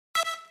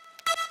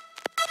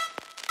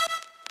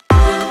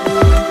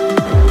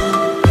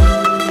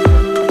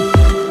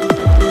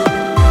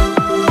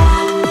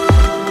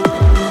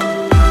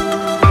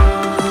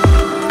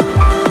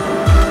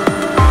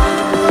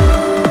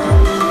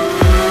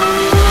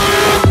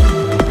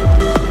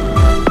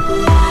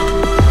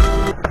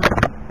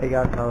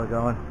guys, how's it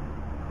going?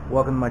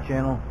 Welcome to my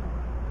channel.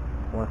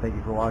 I want to thank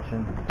you for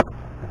watching.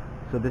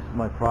 So this is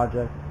my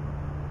project.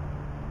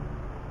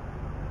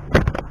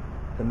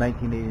 It's a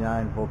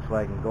 1989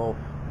 Volkswagen Golf,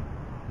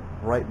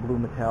 bright blue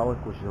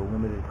metallic, which is a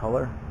limited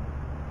color.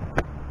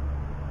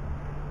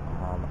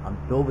 I'm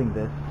building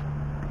this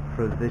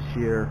for this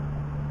year,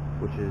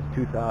 which is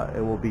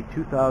it will be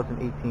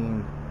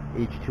 2018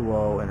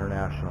 H2O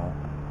International.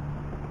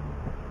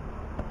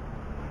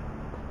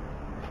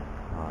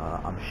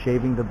 I'm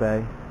shaving the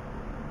bay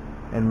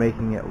and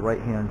making it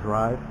right-hand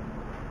drive.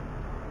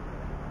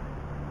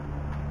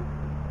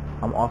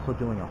 I'm also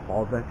doing a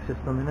haulback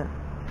system in it,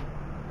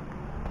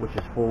 which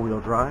is four-wheel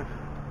drive.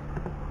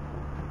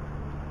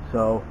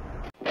 So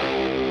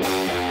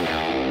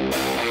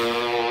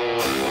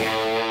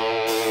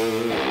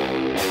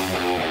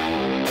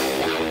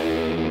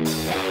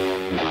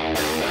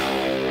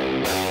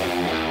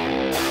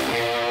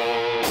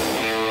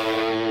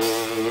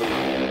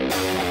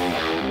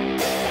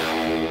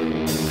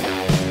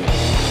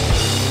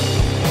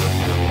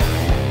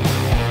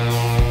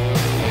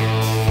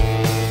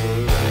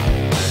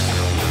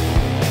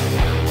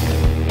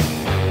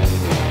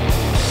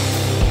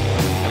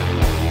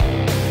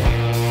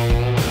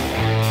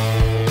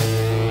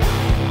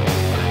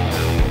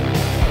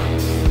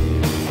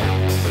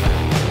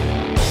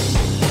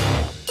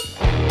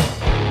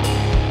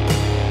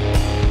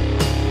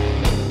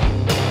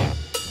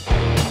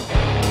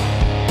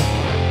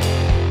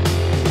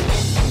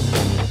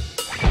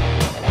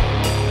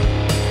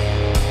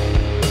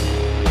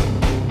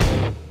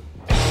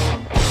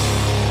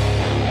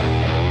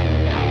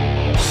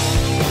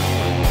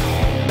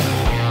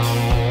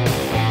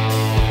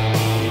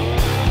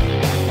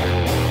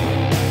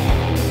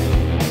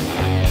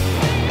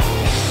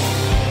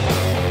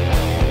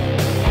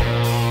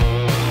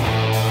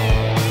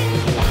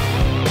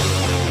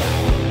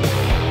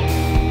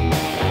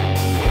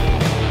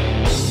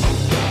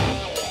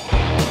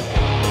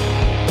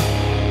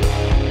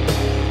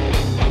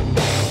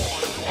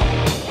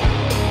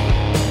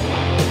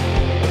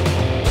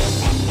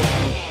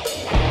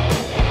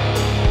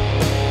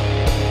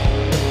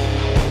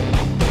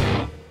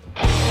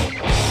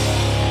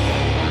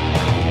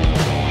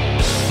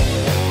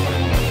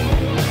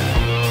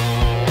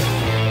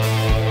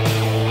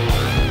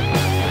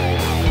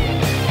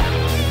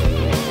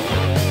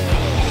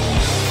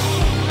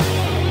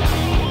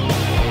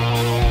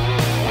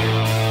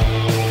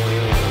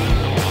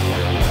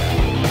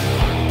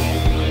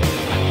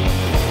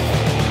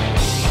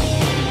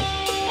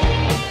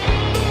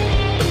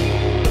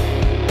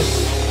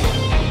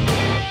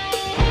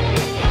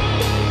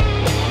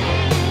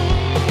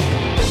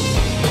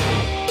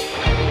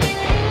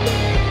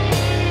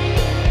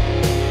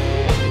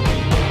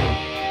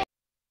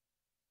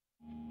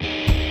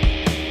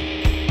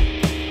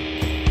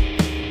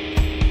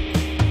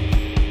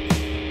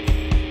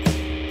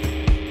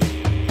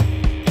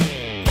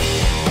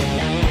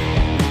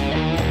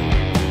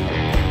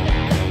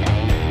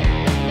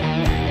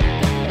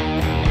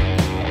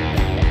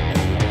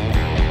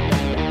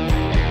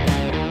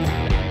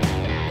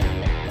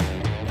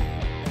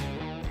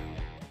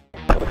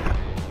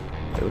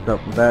what's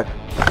up, I'm back.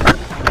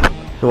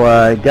 So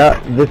I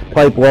got this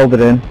pipe welded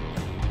in,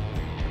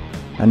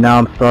 and now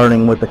I'm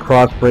starting with the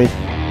cross brace.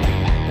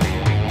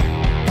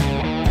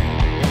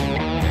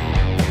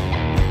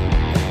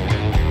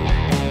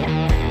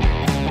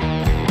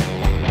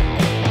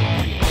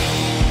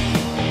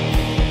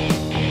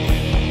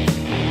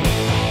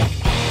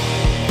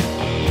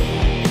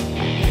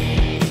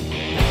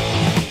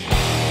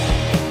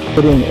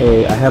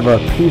 I have a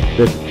piece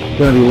that's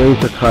going to be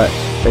laser cut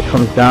that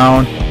comes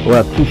down. We'll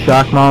have two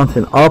shock mounts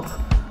and up,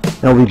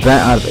 and it'll be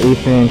bent out of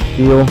 1/8"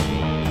 steel,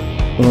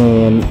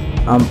 and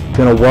I'm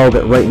going to weld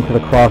it right into the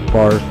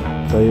crossbars,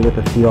 so you get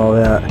to see all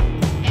that.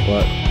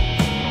 But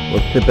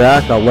let's sit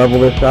back, I'll level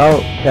this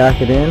out,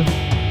 tack it in,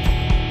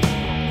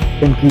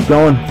 and keep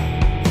going.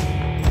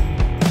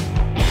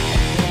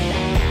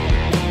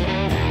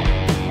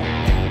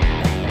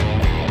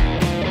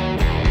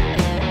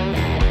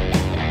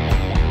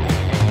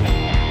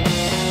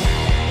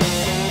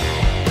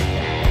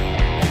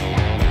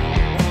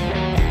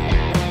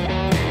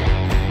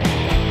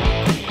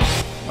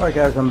 Alright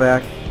guys, I'm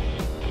back.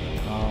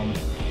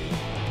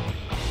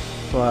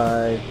 So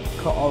I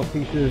cut all the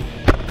pieces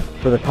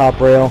for the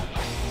top rail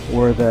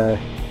where the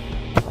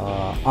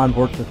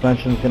onboard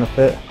suspension is going to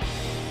fit.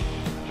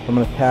 So I'm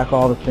going to tack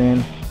all this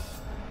in.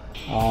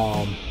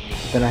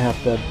 Then I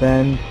have to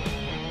bend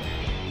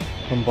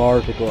some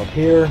bars that go up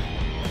here.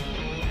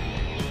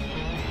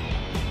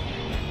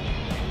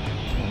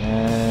 And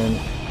then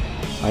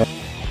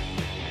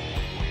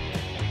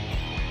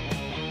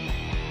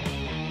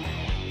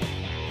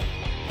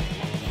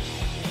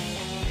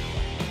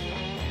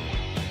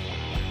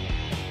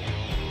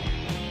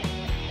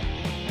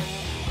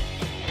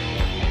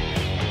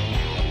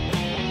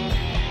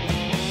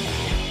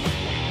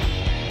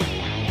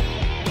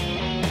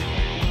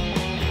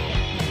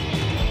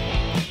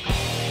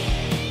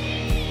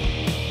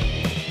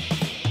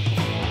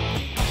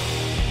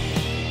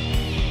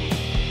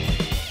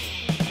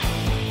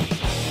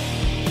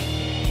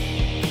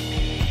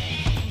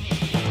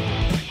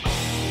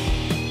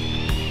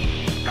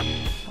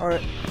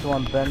So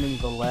I'm bending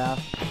the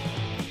last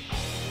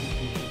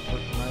pieces for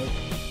tonight.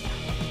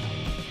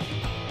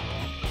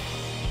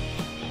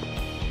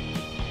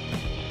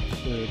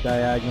 The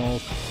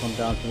diagonals come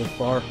down to this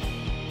bar.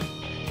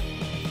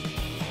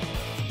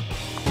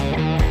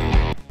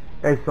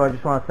 Hey, so I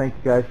just want to thank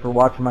you guys for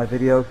watching my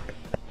videos.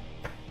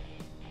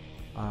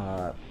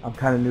 I'm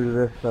kind of new to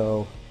this,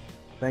 so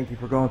thank you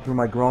for going through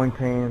my growing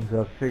pains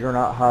of figuring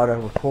out how to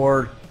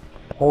record,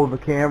 hold the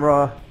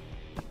camera,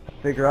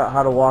 figure out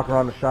how to walk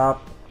around the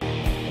shop.